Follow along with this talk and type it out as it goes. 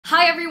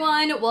Hi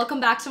everyone,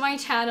 welcome back to my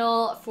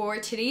channel. For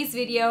today's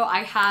video, I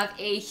have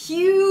a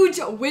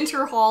huge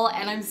winter haul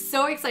and I'm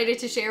so excited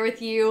to share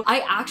with you. I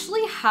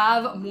actually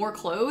have more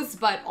clothes,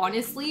 but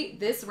honestly,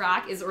 this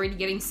rack is already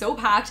getting so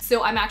packed.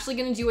 So I'm actually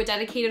gonna do a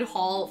dedicated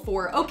haul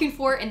for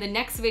Oakenfort in the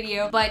next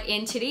video. But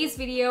in today's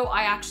video,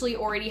 I actually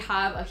already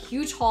have a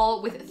huge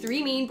haul with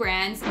 3 main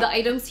brands. The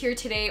items here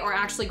today are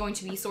actually going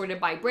to be sorted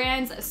by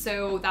brands,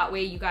 so that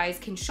way you guys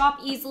can shop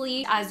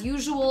easily. As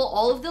usual,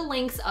 all of the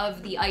links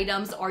of the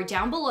items are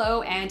down below.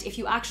 And if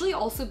you actually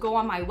also go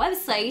on my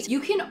website,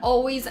 you can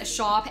always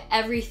shop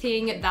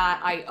everything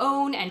that I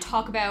own and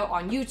talk about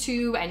on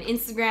YouTube and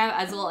Instagram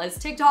as well as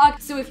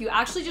TikTok. So if you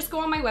actually just go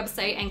on my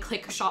website and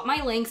click shop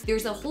my links,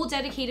 there's a whole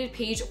dedicated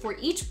page for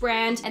each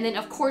brand. And then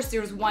of course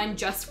there's one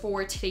just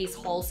for today's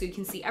haul so you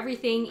can see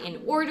everything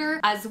in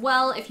order. As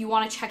well, if you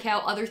want to check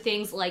out other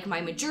things like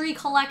my Majuri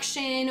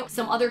collection,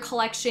 some other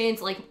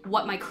collections, like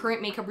what my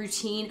current makeup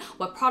routine,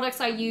 what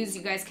products I use,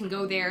 you guys can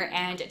go there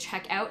and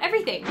check out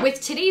everything.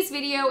 With today's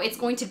video, it's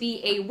going to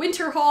be a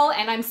winter haul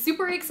and I'm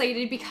super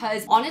excited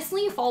because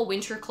honestly, fall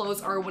winter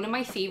clothes are one of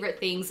my favorite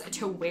things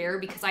to wear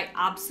because I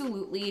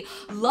absolutely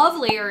love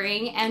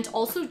layering, and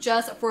also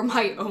just for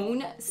my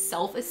own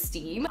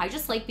self-esteem. I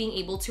just like being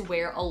able to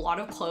wear a lot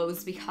of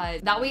clothes because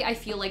that way I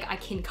feel like I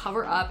can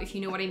cover up, if you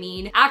know what I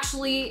mean.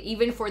 Actually,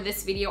 even for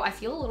this video, I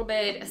feel a little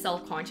bit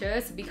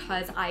self-conscious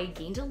because I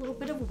gained a little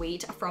bit of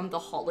weight from the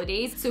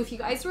holidays. So if you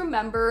guys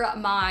remember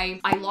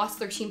my I lost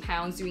 13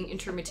 pounds doing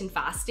intermittent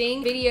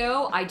fasting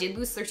video, I did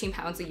lose 13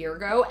 pounds a year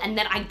ago and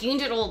then I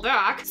gained it all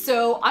back.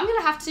 So I'm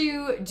gonna have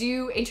to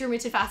do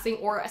intermittent fasting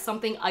or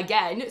something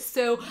again.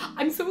 So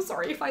I'm so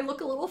sorry if I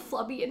look a little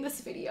flubby in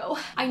this video.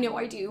 I know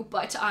I do,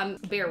 but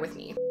bear with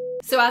me.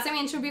 So as I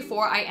mentioned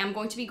before, I am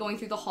going to be going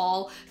through the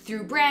haul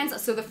through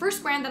brands. So the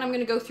first brand that I'm going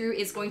to go through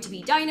is going to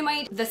be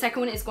Dynamite. The second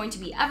one is going to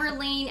be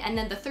Everlane. And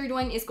then the third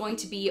one is going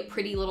to be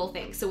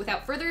PrettyLittleThing. So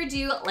without further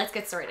ado, let's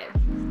get started.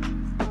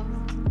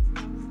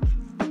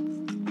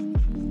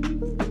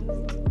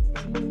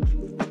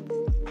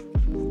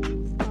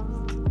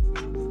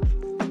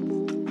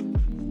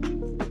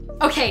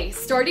 Okay,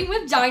 starting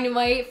with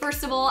Dynamite.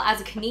 First of all,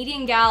 as a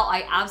Canadian gal,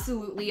 I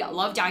absolutely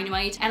love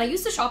Dynamite and I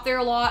used to shop there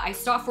a lot. I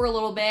stopped for a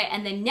little bit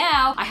and then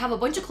now I have a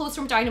bunch of clothes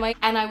from Dynamite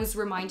and I was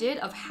reminded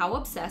of how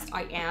obsessed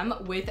I am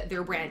with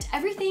their brand.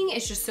 Everything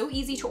is just so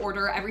easy to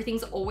order.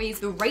 Everything's always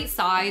the right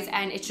size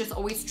and it's just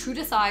always true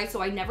to size,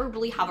 so I never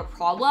really have a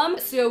problem.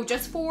 So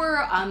just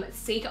for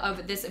sake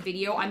of this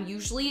video, I'm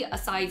usually a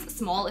size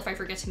small if I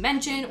forget to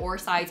mention, or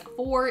size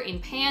 4 in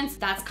pants.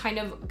 That's kind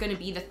of gonna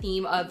be the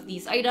theme of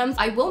these items.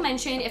 I will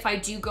mention if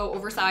I do go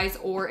oversized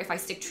or if I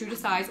stick true to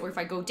size or if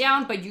I go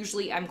down, but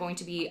usually I'm going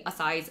to be a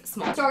size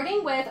small.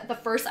 Starting with the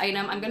first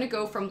item, I'm gonna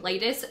go from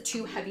lightest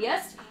to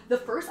heaviest. The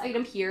first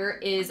item here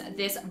is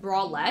this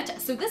bralette.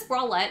 So this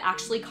bralette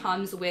actually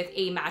comes with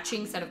a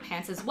matching set of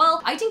pants as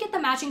well. I didn't get the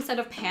matching set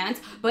of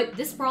pants, but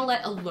this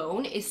bralette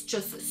alone is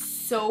just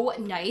so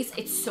nice.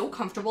 It's so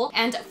comfortable.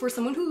 And for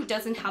someone who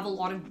doesn't have a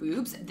lot of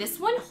boobs, this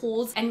one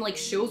holds and like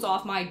shows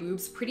off my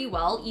boobs pretty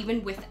well,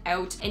 even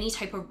without any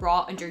type of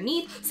bra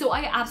underneath. So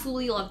I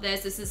absolutely love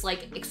this. This is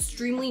like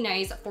extremely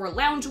nice for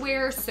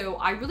loungewear. So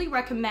I really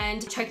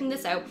recommend checking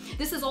this out.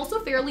 This is also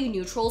fairly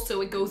neutral,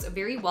 so it goes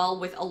very well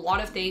with a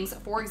lot of things.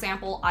 For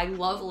example, I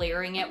love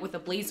layering it with a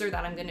blazer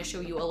that I'm going to show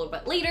you a little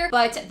bit later,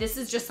 but this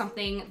is just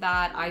something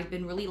that I've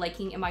been really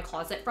liking in my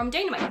closet from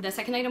Dynamite. The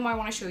second item I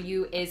want to show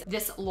you is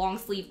this long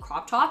sleeve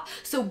crop top.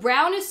 So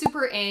brown is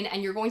super in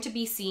and you're going to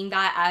be seeing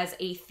that as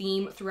a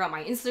theme throughout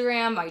my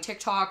Instagram, my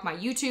TikTok, my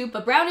YouTube,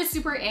 but brown is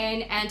super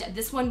in, and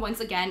this one once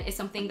again is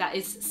something that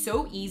is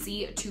so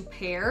easy to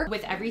pair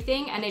with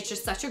everything, and it's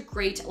just such a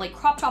great like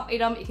crop top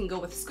item. It can go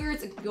with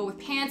skirts, it can go with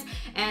pants,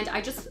 and I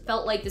just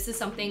felt like this is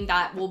something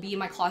that will be in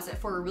my closet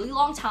for a really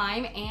long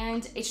time,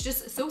 and it's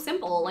just so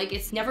simple. Like,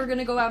 it's never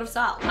gonna go out of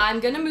style.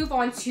 I'm gonna move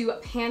on to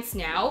pants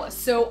now.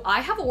 So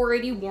I have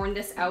already worn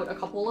this out a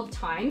couple of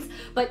times,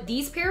 but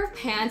these pair of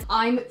pants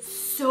I'm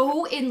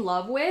so in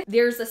love with.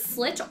 There's a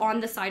slit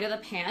on the side of the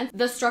pants.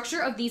 The structure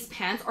of these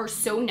pants are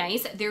so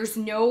nice. There's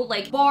no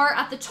like bar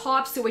at the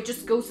top, so it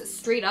just goes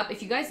straight up.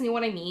 If you guys know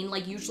what I mean,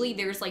 like usually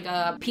there's like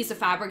a piece of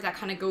fabric that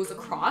kind of goes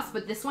across,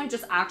 but this one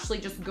just actually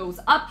just goes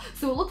up.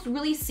 So it looks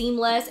really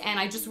seamless and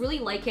I just really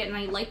like it. And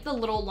I like the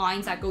little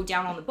lines that go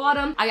down on the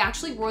bottom. I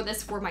actually wore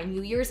this for my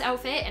New Year's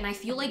outfit and I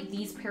feel like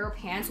these pair of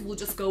pants will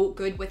just go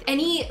good with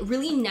any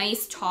really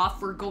nice top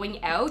for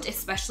going out,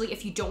 especially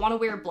if you don't want to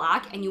wear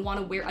black and you want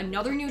to wear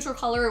another neutral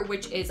color,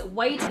 which is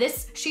white.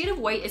 This shade of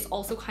white is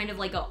also kind of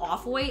like a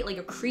off-white, like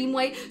a cream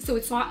white, so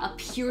it's not a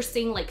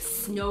piercing like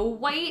snow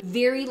white,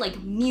 very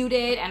like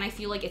muted, and I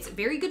feel like it's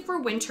very good for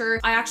winter.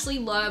 I actually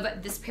love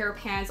this pair of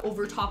pants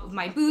over top of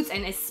my boots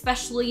and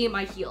especially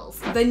my heels.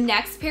 The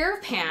next pair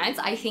of pants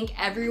I think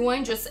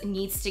everyone just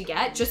needs to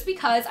get, just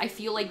because I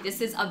feel like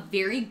this is a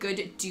very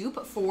good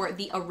dupe for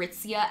the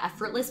Aritzia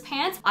Effortless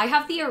pants. I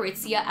have the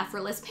Aritzia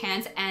Effortless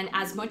pants, and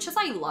as much as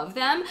I love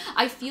them,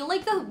 I feel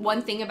like the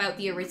one thing about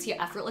the Aritzia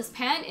Effortless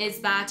pant is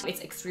that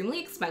it's extremely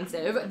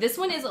expensive. This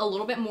one is a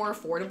little bit more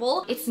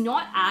affordable. It's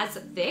not as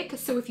thick,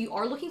 so if you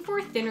are looking for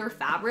a thinner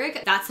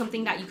fabric, that's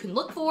something that you can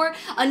look for.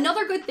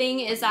 Another good thing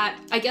is that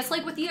I guess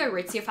like with the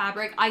Aritzia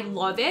fabric, I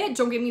love it,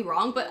 don't get me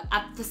wrong, but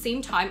at the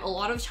same time, a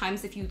lot of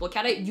times if you look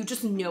at it, you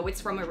just know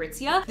it's from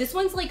Aritzia. This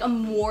one's like a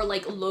more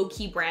like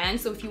low-key brand,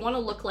 so if you want to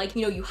look like,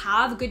 you know, you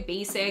have good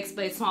basics,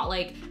 but it's not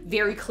like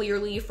very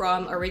clearly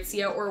from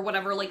Aritzia or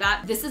whatever like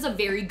that, this is a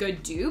very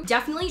good dupe.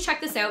 Definitely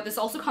check this out. This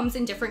also comes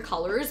in different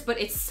colors, but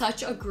it's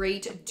such a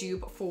great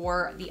dupe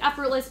for the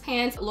Effortless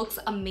pants. It looks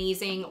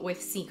amazing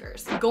with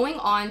sneakers. Going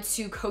on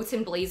to coats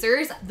and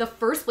blazers, the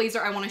first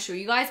blazer I want to show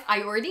you guys,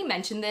 I already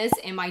mentioned this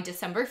in my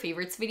December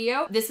favorites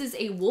video. This is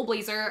a wool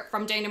blazer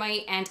from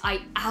Dynamite, and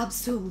I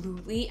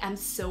absolutely am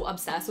so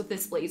obsessed with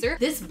this blazer.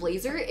 This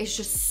blazer is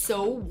just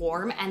so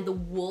warm, and the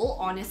wool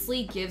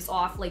honestly gives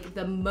off like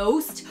the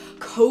most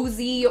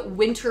cozy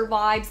winter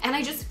vibes, and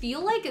I just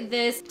feel like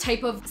this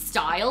type of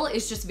style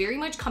is just very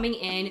much coming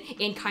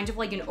in kind of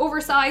like an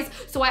oversized.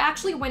 So I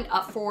actually went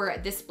up for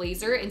this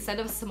blazer. Instead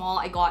of small,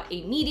 I got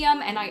a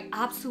medium, and I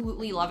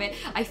absolutely love it.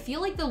 I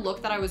feel like the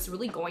look that I was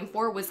really going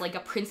for was like a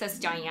Princess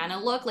Diana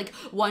look, like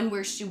one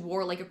where she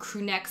wore like a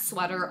crew neck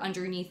sweater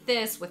underneath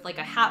this with like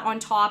a hat on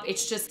top.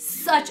 It's just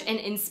such an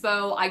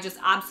inspo. I just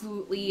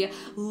absolutely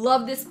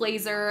love this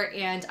blazer,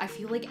 and I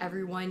feel like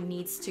everyone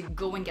needs to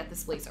go and get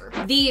this blazer.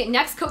 The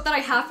next coat that I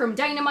have from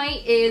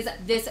Dynamite is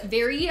this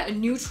very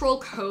neutral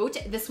coat.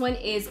 This one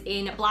is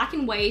in black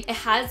and white. It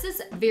has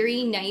this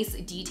very nice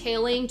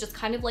detailing, just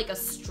kind of like a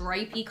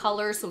stripy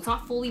color, so it's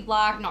not fully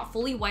black, not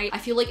fully white. I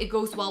feel like it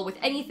goes well with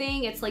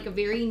anything. It's like a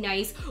very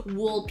nice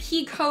wool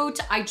pea coat.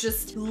 I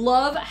just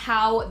love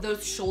how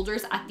those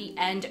shoulders at the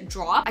end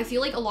drop. I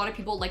feel like a lot of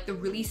people like the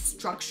really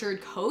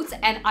structured coats,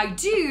 and I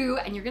do,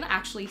 and you're gonna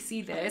actually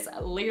see this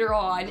later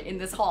on in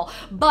this haul,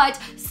 but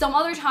some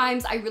other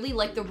times I really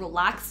like the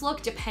relaxed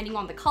look depending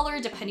on the color,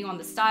 depending on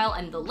the style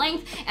and the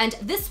length, and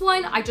this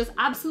one I just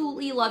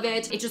absolutely love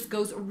it. It just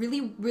goes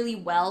really, really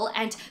well,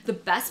 and the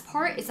best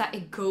part is that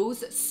it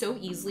goes so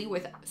easily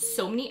with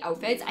so many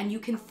outfits, and you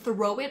can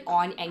throw it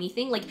on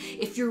anything. Like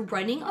if you're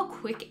running a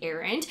quick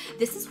errand,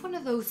 this is one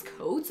of those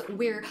coats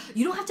where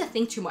you don't have to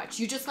think too much.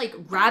 You just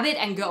like grab it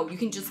and go. You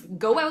can just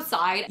go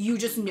outside. You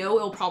just know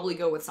it'll probably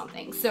go with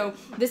something. So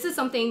this is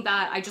something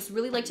that I just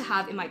really like to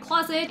have in my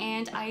closet,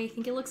 and I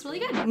think it looks really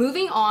good.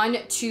 Moving on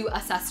to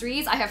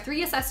accessories. I have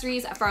 3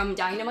 accessories from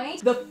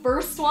Dynamite. The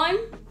first one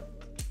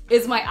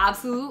is my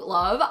absolute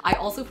love. I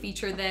also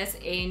feature this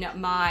in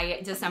my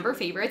December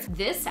favorites.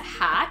 This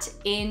hat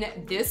in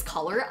this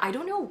color, I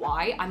don't know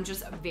why, I'm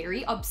just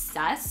very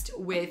obsessed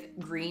with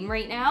green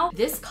right now.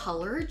 This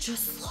color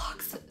just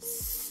looks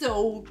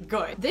so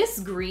good. This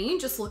green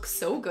just looks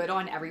so good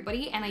on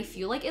everybody, and I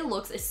feel like it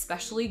looks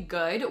especially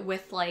good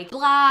with like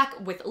black,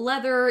 with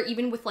leather,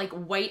 even with like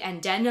white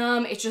and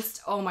denim. It's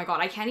just, oh my god,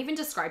 I can't even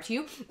describe to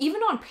you.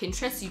 Even on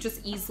Pinterest, you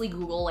just easily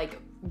Google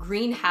like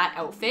green hat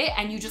outfit,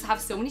 and you just have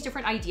so many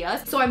different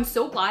ideas. So I'm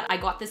so glad I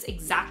got this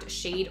exact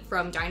shade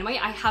from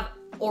Dynamite. I have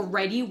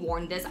already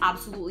worn this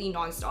absolutely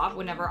nonstop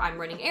whenever I'm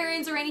running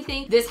errands or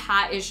anything. This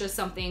hat is just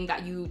something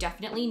that you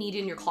definitely need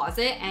in your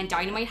closet, and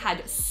Dynamite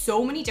had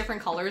so many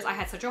different colors. I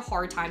had such a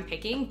hard time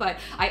picking, but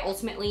I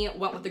ultimately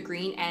went with the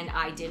green, and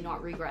I did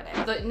not regret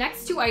it. The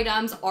next 2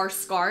 items are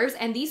scarves,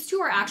 and these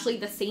 2 are actually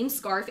the same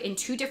scarf in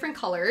 2 different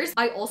colors.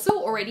 I also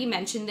already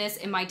mentioned this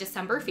in my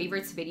December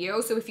favorites video,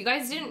 so if you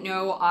guys didn't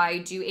know, I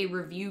do a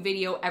review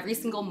video every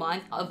single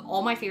month of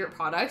all my favorite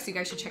products. You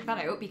guys should check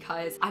that out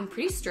because I'm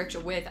pretty strict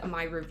with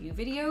my review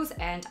videos,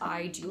 and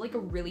I do like a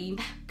really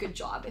good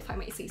job, if I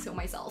might say so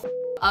myself,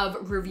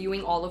 of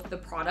reviewing all of the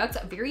products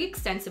very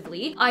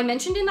extensively. I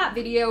mentioned in that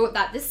video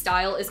that this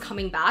style is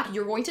coming back.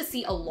 You're going to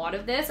see a lot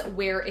of this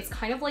where it's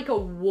kind of like a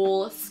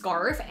wool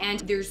scarf, and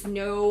there's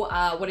no,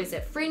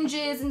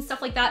 fringes and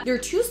stuff like that. There are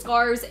 2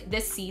 scarves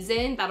this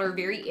season that are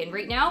very in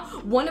right now.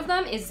 One of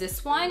them is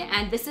this one,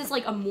 and this is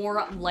like a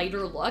more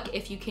lighter look.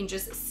 If you can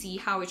just see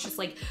how it's just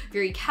like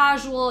very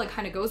casual, it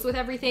kind of goes with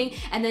everything.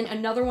 And then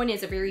another one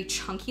is a very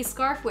chunky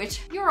scarf,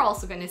 which you're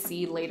also gonna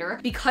see later.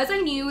 Because I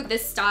knew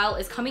this style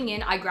is coming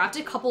in, I grabbed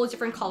a couple of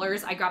different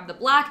colors. I grabbed the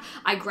black,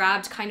 I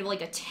grabbed kind of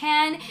like a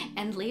tan,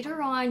 and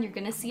later on you're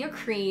gonna see a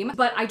cream,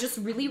 but I just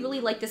really, really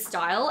like this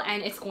style,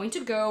 and it's going to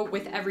go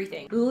with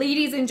everything.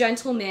 Ladies and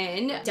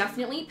gentlemen,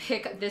 definitely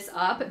pick this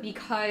up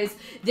because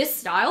this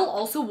style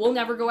also will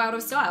never go out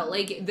of style.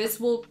 Like this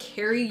will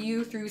carry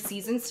you through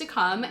seasons to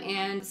come,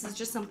 and this is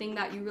just something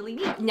that you really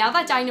need. Now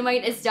that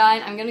Dynamite is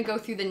done, I'm gonna go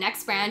through the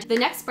next brand. The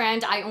next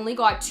brand, I only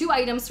got 2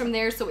 items from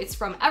there, so it's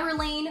from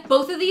Everlane.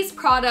 Both of these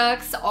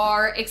products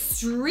are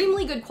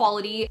extremely good quality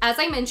quality. As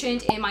I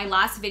mentioned in my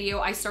last video,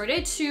 I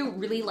started to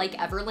really like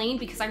Everlane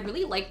because I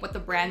really like what the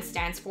brand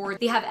stands for.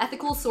 They have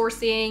ethical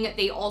sourcing.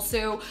 They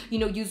also, you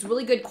know, use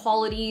really good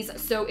qualities.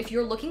 So if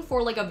you're looking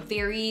for like a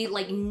very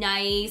like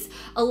nice,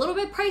 a little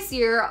bit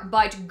pricier,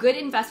 but good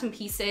investment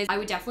pieces, I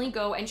would definitely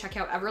go and check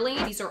out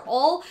Everlane. These are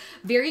all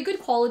very good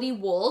quality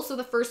wool. So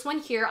the first one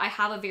here, I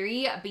have a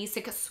very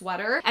basic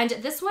sweater, and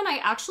this one I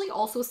actually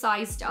also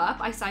sized up.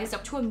 I sized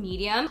up to a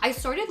medium. I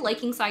started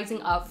liking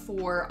sizing up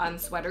for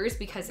sweaters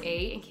because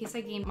in case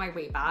I gain my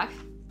weight back,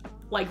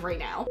 like right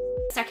now.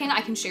 Second,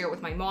 I can share it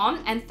with my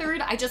mom. And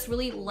third, I just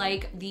really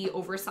like the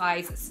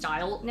oversized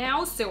style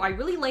now. So I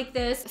really like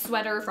this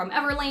sweater from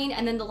Everlane.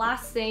 And then the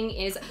last thing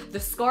is the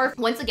scarf.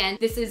 Once again,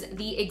 this is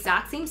the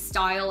exact same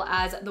style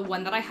as the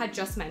one that I had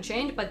just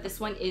mentioned, but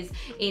this one is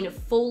in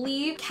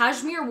fully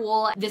cashmere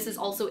wool. This is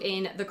also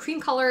in the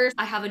cream color.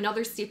 I have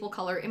another staple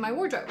color in my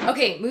wardrobe.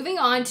 Okay, moving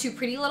on to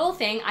Pretty Little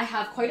Thing. I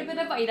have quite a bit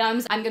of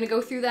items. I'm gonna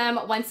go through them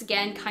once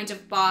again, kind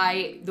of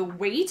by the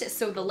weight.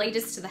 So the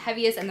lightest to the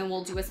heaviest, and then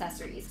we'll do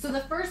accessories. So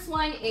the first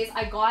one is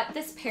I got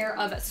this pair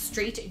of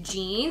straight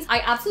jeans. I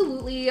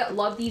absolutely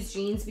love these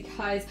jeans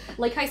because,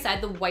 like I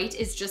said, the white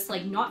is just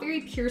like not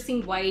very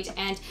piercing white,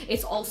 and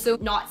it's also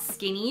not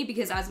skinny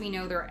because as we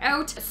know, they're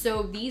out.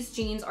 So these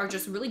jeans are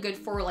just really good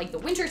for like the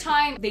winter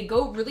time. They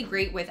go really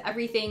great with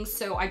everything.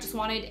 So I just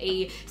wanted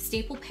a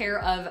staple pair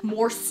of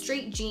more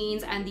straight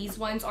jeans, and these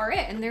ones are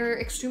it, and they're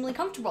extremely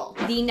comfortable.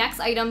 The next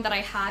item that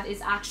I have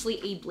is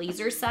actually a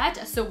blazer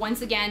set. So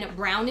once again,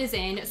 brown is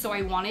in, so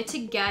I wanted to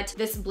get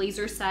this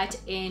blazer set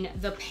in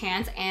the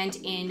pants and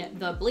in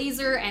the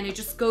blazer, and it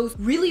just goes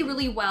really,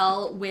 really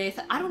well with,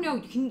 I don't know,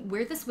 you can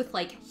wear this with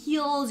like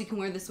heels, you can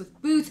wear this with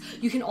boots,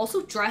 you can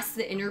also dress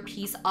the inner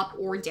piece up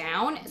or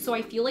down. So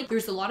I feel like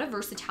there's a lot of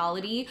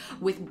versatility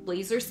with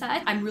blazer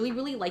set. I'm really,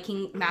 really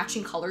liking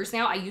matching colors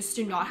now. I used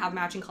to not have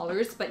matching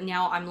colors, but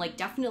now I'm like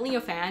definitely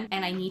a fan,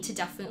 and I need to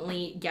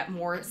definitely get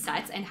more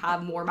sets and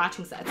have more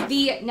matching sets.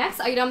 The next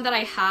item that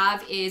I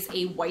have is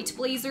a white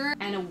blazer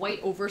and a white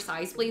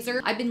oversized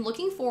blazer. I've been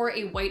looking for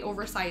a white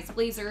oversized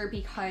blazer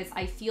because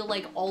I feel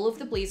like all of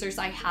the blazers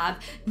I have,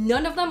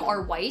 none of them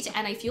are white,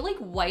 and I feel like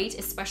white,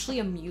 especially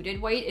a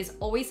muted white, is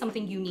always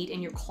something you need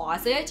in your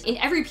closet in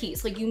every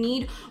piece. Like you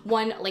need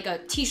one like a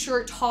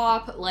t-shirt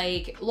top,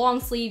 like long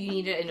sleeve, you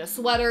need it in a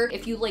sweater.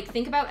 If you like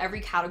think about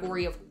every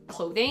category of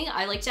clothing,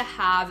 I like to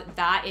have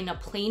that in a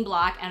plain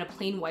black and a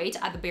plain white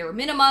at the bare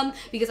minimum,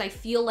 because I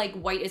feel like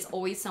white is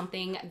always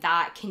something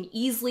that can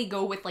easily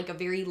go with like a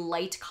very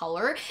light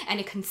color, and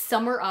it can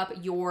summer up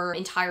your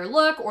entire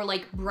look or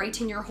like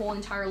brighten your whole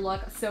entire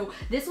look. So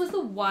this was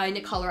the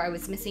one color I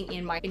was missing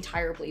in my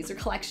entire blazer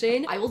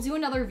collection. I will do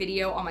another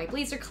video on my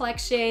blazer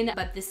collection,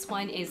 but this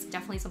one is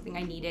definitely something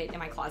I needed in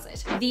my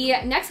closet. The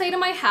next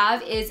item I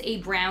have is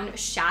a brown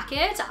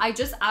shacket. I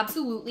just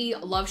absolutely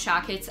love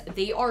shackets.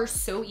 They are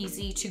so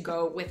easy to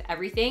go with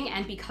everything,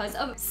 and because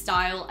of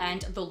style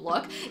and the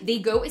look, they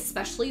go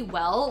especially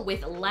well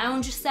with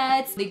lounge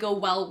sets. They go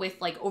well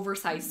with like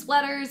oversized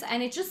sweaters,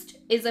 and it just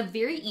is a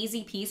very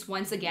easy piece,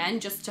 once again,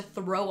 just to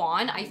throw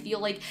on. I feel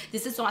like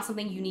this is not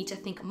something you need to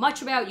think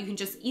much about. You can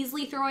just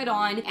easily throw it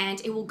on,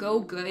 and it will go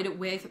good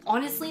with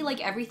honestly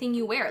like everything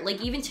you wear. Like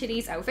even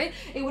today's outfit,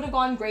 it would have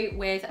gone great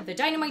with the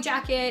Dynamite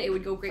jacket. It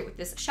would go great with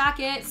this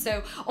shacket.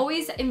 So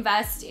always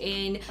invest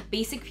in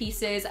basic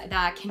pieces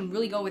that can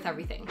really go with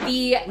everything.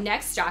 The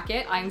next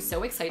jacket I'm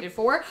so excited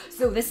for.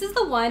 So this is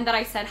the one that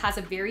I said has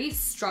a very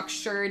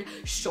structured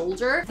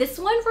shoulder. This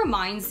one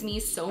reminds me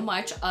so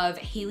much of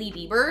Hailey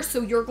Bieber.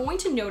 So you're going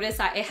to notice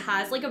that it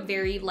has like a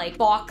very like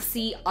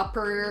boxy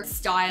upper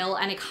style,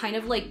 and it kind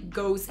of like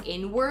goes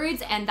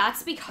inwards, and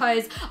that's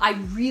because I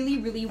really,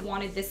 really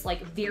wanted this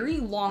like very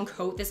long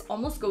coat. This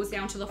almost goes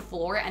down to the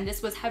floor, and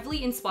this was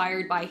heavily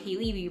inspired by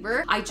Hailey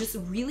Bieber. I just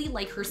really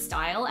like her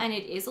style, and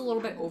it is a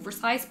little bit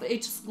oversized, but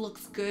it just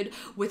looks good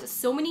with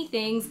so many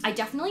things. I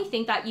definitely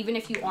think that even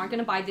if you aren't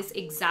gonna buy this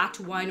exact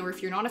one, or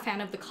if you're not a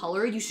fan of the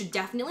color, you should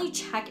definitely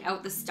check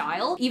out the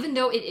style. Even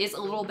though it is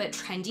a little bit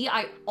trendy,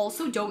 I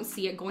also don't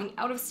see it going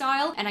out of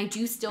style, and I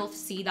do still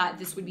see that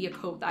this would be a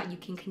coat that you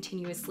can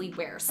continuously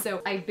wear.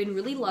 So I've been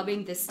really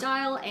loving this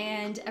style,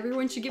 and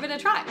everyone should give it a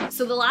try.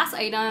 So the last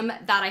item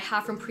that I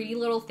have from Pretty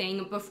Little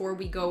Thing before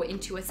we go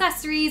into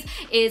accessories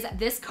is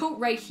this coat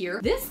right here.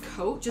 This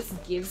coat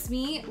just gives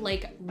me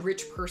like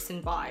rich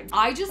person vibes.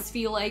 I just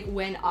feel like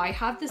when I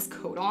have this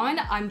coat on,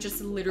 I'm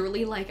just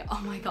literally like,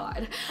 oh my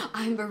god,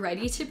 I'm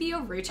ready to be a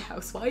rich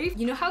housewife.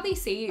 You know how they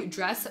say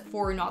dress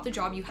for not the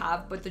job you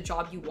have, but the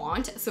job you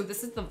want? So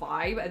this is the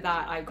vibe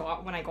that I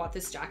got when I got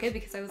this jacket,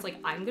 because I was like,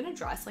 I'm gonna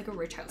dress like a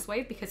rich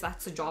housewife because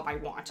that's the job I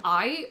want.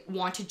 I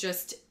want to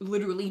just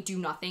literally do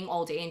nothing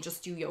all day and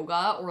just do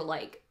yoga, or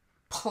like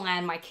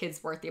plan my kid's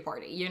birthday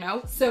party, you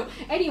know? So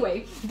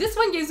anyway, this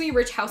one gives me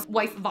rich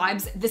housewife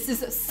vibes. This is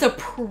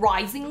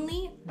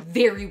surprisingly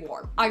very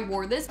warm. I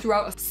wore this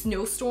throughout a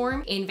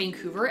snowstorm in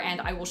Vancouver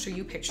and I will show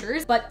you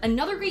pictures. But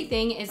another great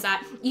thing is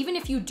that even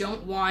if you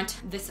don't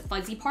want this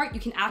fuzzy part, you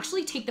can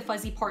actually take the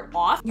fuzzy part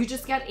off. You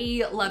just get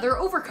a leather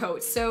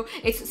overcoat. So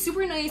it's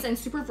super nice and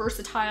super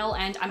versatile,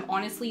 and I'm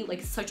honestly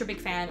like such a big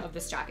fan of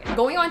this jacket.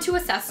 Going on to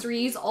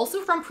accessories,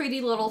 also from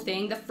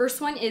PrettyLittleThing. The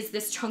first one is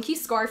this chunky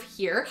scarf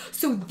here.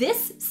 So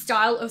this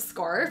style of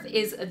scarf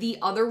is the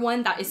other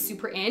one that is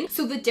super in.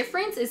 So the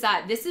difference is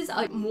that this is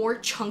a more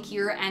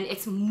chunkier and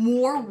it's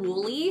more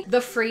woolly.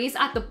 The frays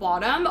at the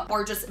bottom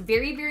are just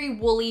very, very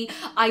woolly.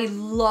 I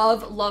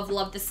love, love,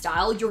 love the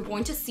style. You're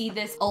going to see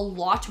this a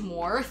lot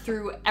more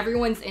through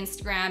everyone's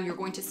Instagram. You're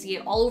going to see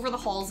it all over the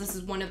halls. This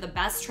is one of the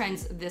best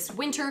trends this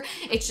winter.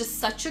 It's just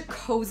such a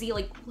cozy,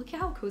 like, look at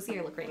how cozy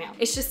I look right now.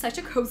 It's just such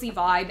a cozy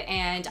vibe,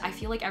 and I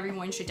feel like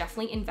everyone should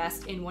definitely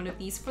invest in one of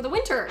these for the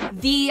winter.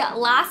 The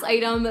last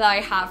item that I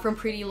have from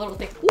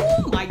PrettyLittleThing,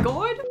 oh my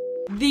god.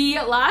 The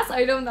last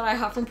item that I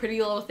have from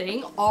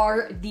PrettyLittleThing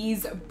are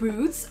these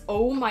boots.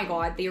 Oh my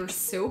god, they are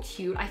so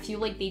cute. I feel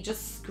like they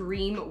just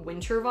scream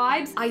winter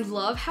vibes. I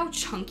love how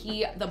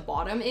chunky the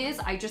bottom is.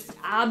 I just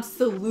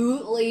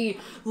absolutely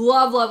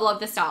love, love,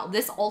 love this style.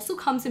 This also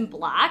comes in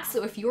black,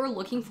 so if you're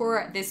looking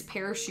for this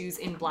pair of shoes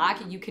in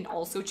black, you can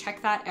also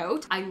check that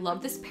out. I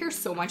love this pair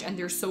so much, and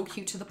they're so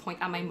cute to the point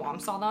that my mom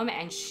saw them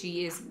and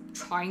she is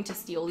trying to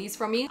steal these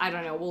from me. I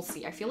don't know, we'll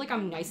see. I feel like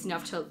I'm nice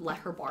enough to let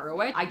her borrow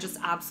it. I just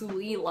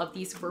absolutely love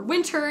these for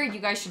winter. You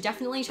guys should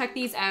definitely check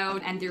these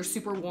out, and they're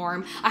super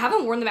warm. I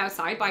haven't worn them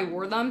outside, but I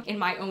wore them in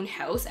my own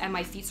house and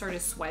my feet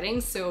started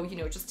sweating, so you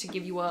know, just to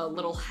give you a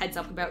little heads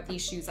up about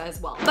these shoes as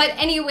well. But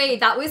anyway,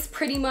 that was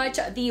pretty much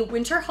the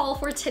winter haul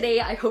for today.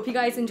 I hope you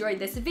guys enjoyed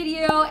this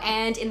video,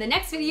 and in the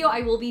next video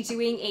I will be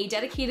doing a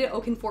dedicated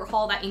Oakenfort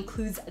haul that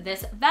includes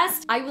this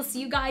vest. I will see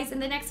you guys in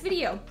the next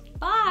video.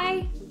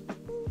 Bye!